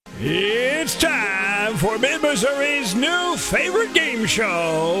It's time for Mid-Missouri's new favorite game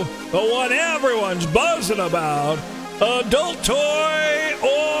show, the one everyone's buzzing about, Adult Toy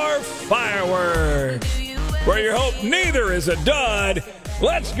or Firework. Where you hope neither is a dud,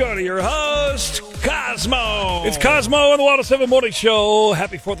 let's go to your host, Cosmo. It's Cosmo on the Wild 7 Morning Show.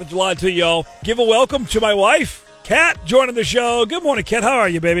 Happy 4th of July to y'all. Give a welcome to my wife, Kat, joining the show. Good morning, Kat. How are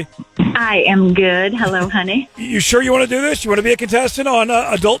you, baby? I am good. Hello, honey. You sure you want to do this? You want to be a contestant on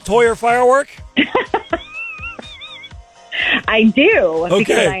Adult Toy or Firework? I do.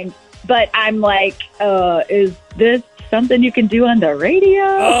 Okay. But I'm like, is this something you can do on the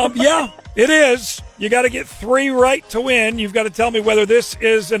radio? Yeah, it is. You got to get 3 right to win. You've got to tell me whether this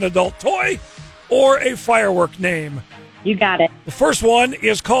is an adult toy or a firework name. You got it. The first one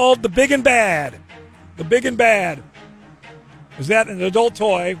is called the Big and Bad. The Big and Bad. Is that an adult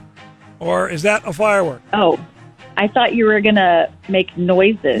toy or is that a firework? Oh, I thought you were going to make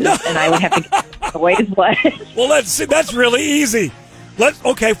noises, and I would have to guess what the noise was. Well, that's really easy.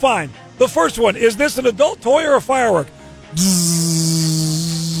 Okay, fine. The first one, is this an adult toy or a firework?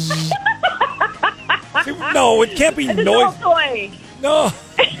 No, it can't be An noise. adult toy. No.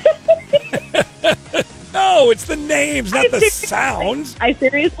 No, it's the names, not the sounds. I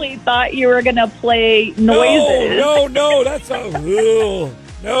seriously thought you were going to play noises. No, that's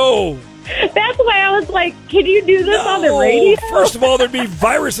no. That's why I was like, can you do this on the radio? First of all, there'd be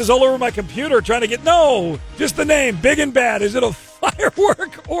viruses all over my computer trying to get, just the name, Big and Bad. Is it a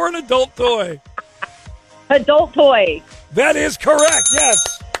firework or an adult toy? Adult toy. That is correct,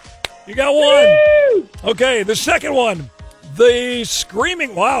 yes. You got one. Woo! Okay, the second one, the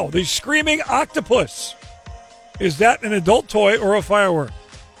screaming octopus. Is that an adult toy or a firework?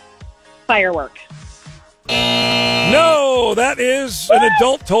 Firework. No, that is an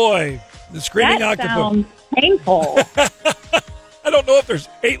adult toy. The screaming octopus. Sounds painful. I don't know if there's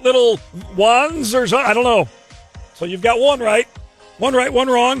 8 little wands or something. I don't know. So you've got one right, one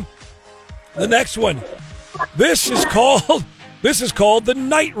wrong. The next one. This is called the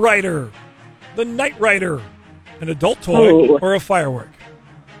Night Rider. The Night Rider. An adult toy or a firework?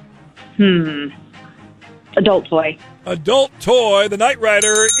 Adult toy. Adult toy. The Night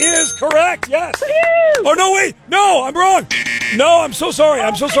Rider is correct. Yes. Woo! Oh, no, wait. No, I'm wrong. No, I'm so sorry.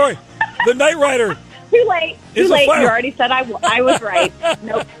 The Night Rider. Too late. Is You a fire- already said I was right.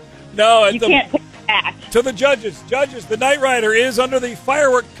 Nope. No, You can't take it back. To the judges, the Night Rider is under the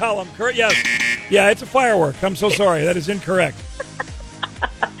firework column. Correct? Yes. Yeah, it's a firework. I'm so sorry. That is incorrect.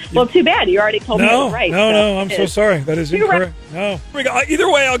 Well, too bad. You already told me I was right. No, I'm so sorry. That is You're incorrect. No. Here we go.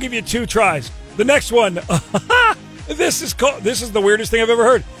 Either way, I'll give you 2 tries. The next one, this is the weirdest thing I've ever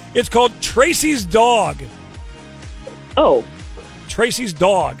heard. It's called Tracy's Dog. Oh, Tracy's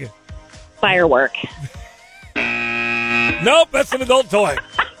Dog. firework. Nope, that's an adult toy.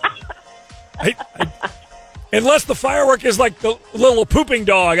 Unless the firework is like the little pooping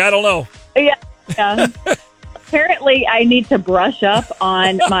dog. I don't know. Yeah. Apparently, I need to brush up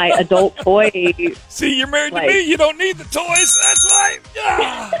on my adult toy. See, you're married to me. You don't need the toys. That's right.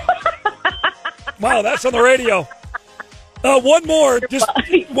 Yeah. Wow, that's on the radio. One more.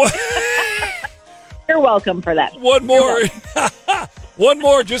 You're welcome for that. One more. One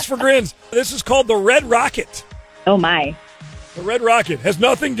more just for grins. This is called the Red Rocket. Oh, my. The Red Rocket has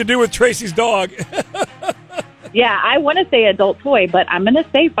nothing to do with Tracy's dog. Yeah, I want to say adult toy, but I'm going to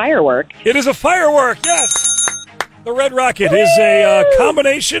say firework. It is a firework, yes. The Red Rocket is a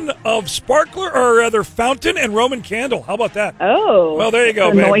combination of sparkler, or rather fountain, and Roman candle. How about that? Oh. Well, there you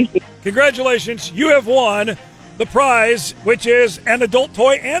go, babe. Noisy. Congratulations. You have won the prize, which is an adult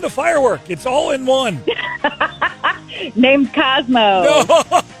toy and a firework. It's all in one. Named Cosmo. No.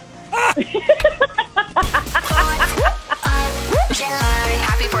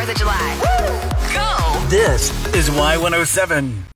 Happy 4th of July. Go! This is Y107.